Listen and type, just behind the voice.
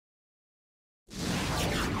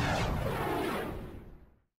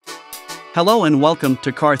Hello and welcome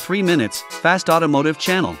to Car 3 Minutes, Fast Automotive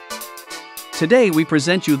channel. Today we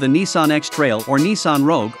present you the Nissan X Trail or Nissan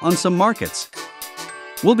Rogue on some markets.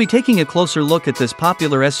 We'll be taking a closer look at this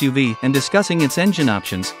popular SUV and discussing its engine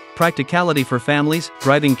options, practicality for families,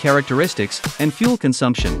 driving characteristics, and fuel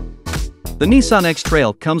consumption. The Nissan X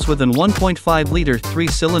Trail comes with an 1.5-liter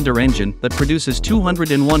 3-cylinder engine that produces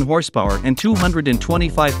 201 horsepower and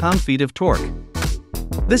 225 pound-feet of torque.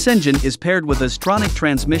 This engine is paired with a Stronach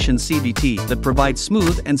transmission CVT that provides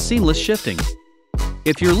smooth and seamless shifting.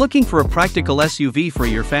 If you're looking for a practical SUV for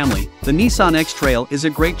your family, the Nissan X Trail is a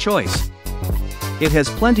great choice. It has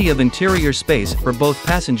plenty of interior space for both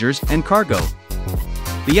passengers and cargo.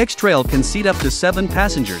 The X Trail can seat up to 7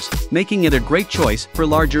 passengers, making it a great choice for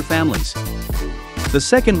larger families. The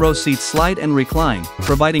second row seats slide and recline,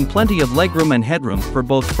 providing plenty of legroom and headroom for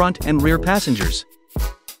both front and rear passengers.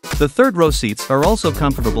 The third row seats are also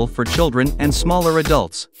comfortable for children and smaller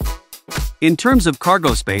adults. In terms of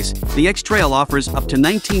cargo space, the X Trail offers up to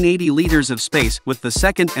 1980 liters of space with the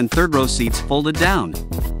second and third row seats folded down.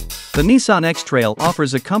 The Nissan X Trail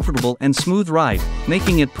offers a comfortable and smooth ride,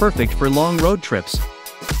 making it perfect for long road trips.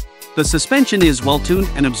 The suspension is well-tuned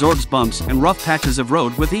and absorbs bumps and rough patches of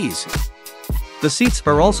road with ease. The seats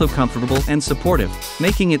are also comfortable and supportive,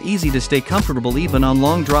 making it easy to stay comfortable even on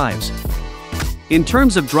long drives. In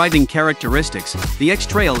terms of driving characteristics, the X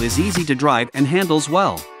Trail is easy to drive and handles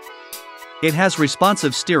well. It has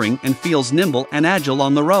responsive steering and feels nimble and agile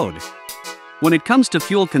on the road. When it comes to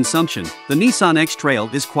fuel consumption, the Nissan X Trail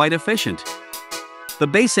is quite efficient. The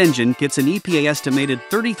base engine gets an EPA estimated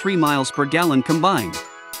 33 miles per gallon combined.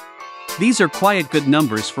 These are quite good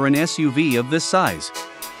numbers for an SUV of this size.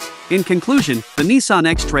 In conclusion, the Nissan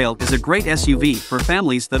X Trail is a great SUV for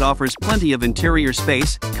families that offers plenty of interior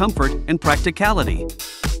space, comfort, and practicality.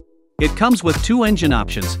 It comes with 2 engine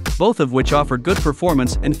options, both of which offer good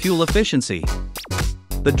performance and fuel efficiency.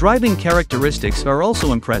 The driving characteristics are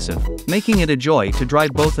also impressive, making it a joy to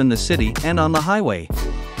drive both in the city and on the highway.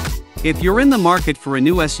 If you're in the market for a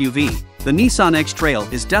new SUV, the Nissan X Trail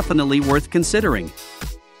is definitely worth considering.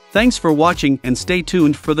 Thanks for watching and stay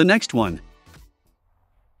tuned for the next one.